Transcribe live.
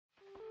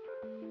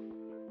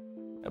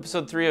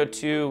Episode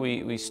 302,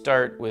 we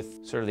start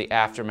with sort of the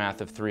aftermath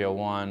of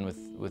 301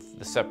 with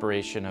the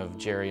separation of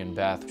Jerry and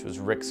Beth, which was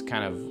Rick's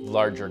kind of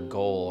larger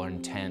goal or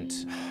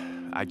intent.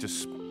 I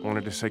just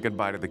wanted to say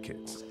goodbye to the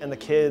kids. And the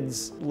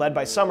kids, led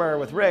by Summer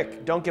with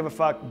Rick, don't give a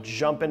fuck,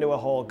 jump into a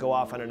hole, go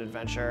off on an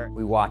adventure.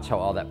 We watch how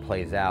all that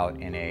plays out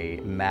in a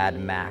Mad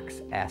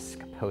Max-esque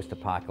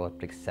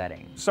post-apocalyptic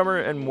setting. Summer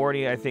and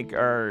Morty, I think,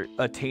 are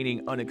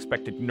attaining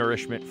unexpected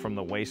nourishment from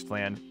the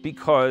wasteland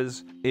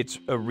because it's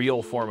a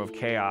real form of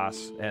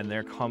chaos, and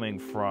they're coming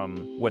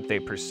from what they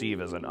perceive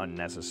as an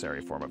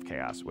unnecessary form of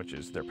chaos, which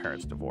is their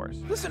parents' divorce.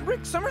 Listen,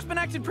 Rick, Summer's been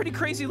acting pretty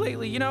crazy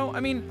lately, you know? I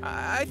mean,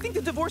 I think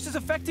the divorce is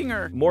affecting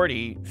her.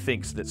 Morty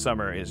thinks that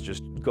Summer is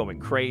just going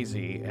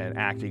crazy and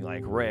acting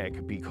like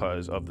Rick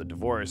because of the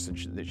divorce and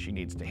that she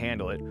needs to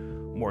handle it.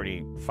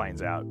 Morty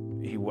finds out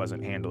he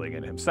wasn't handling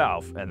it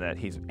himself and that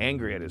he's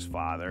angry at his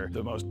father.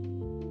 The most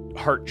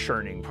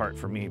heart-churning part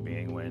for me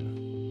being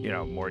when, you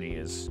know, Morty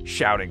is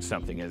shouting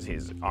something as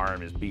his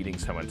arm is beating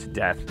someone to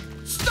death.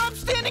 Stop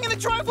standing in the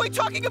driveway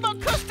talking about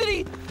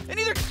custody and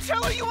either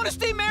tell her you want to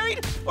stay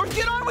married or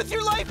get on with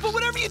your life, but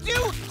whatever you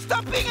do,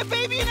 stop being a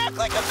baby and act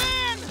like a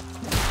man!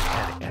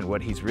 And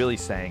what he's really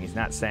saying, he's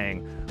not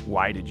saying,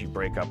 why did you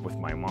break up with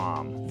my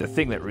mom? The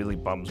thing that really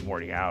bums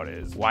Morty out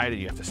is, why did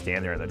you have to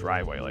stand there in the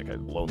driveway like a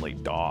lonely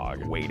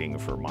dog waiting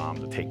for mom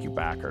to take you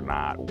back or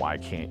not? Why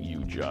can't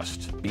you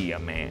just be a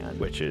man?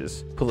 Which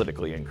is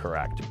politically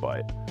incorrect,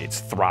 but it's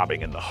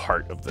throbbing in the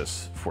heart of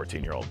this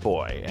 14-year-old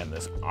boy, and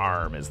this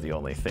arm is the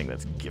only thing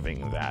that's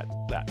giving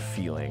that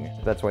feeling.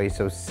 That's why he's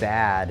so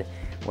sad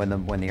when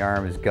the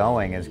arm is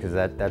going, is because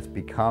that's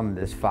become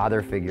this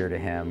father figure to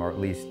him, or at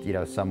least, you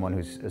know, someone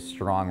who's a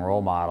strong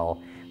role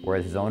model,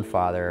 whereas his own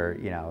father,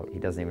 you know, he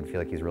doesn't even feel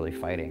like he's really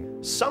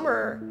fighting.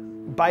 Summer,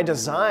 by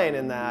design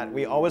in that,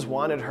 we always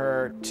wanted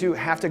her to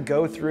have to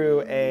go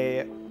through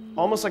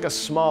almost like a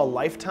small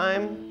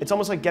lifetime. It's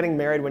almost like getting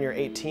married when you're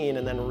 18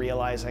 and then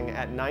realizing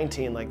at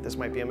 19, like, this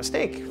might be a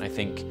mistake. I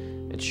think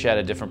it shed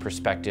a different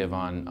perspective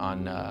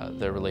on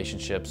their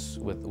relationships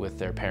with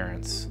their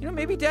parents. You know,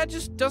 maybe Dad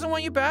just doesn't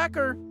want you back,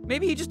 or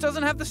maybe he just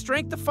doesn't have the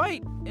strength to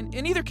fight.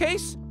 In either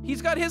case,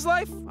 he's got his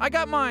life, I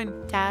got mine.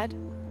 Dad,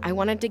 I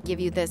wanted to give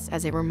you this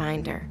as a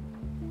reminder,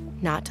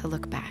 not to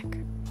look back.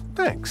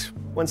 Thanks.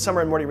 When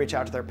Summer and Morty reach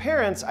out to their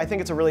parents, I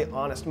think it's a really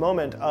honest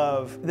moment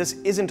of, this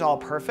isn't all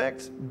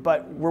perfect,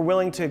 but we're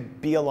willing to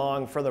be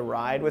along for the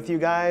ride with you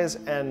guys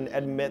and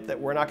admit that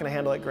we're not gonna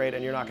handle it great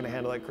and you're not gonna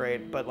handle it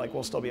great, but like,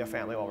 we'll still be a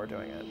family while we're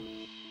doing it.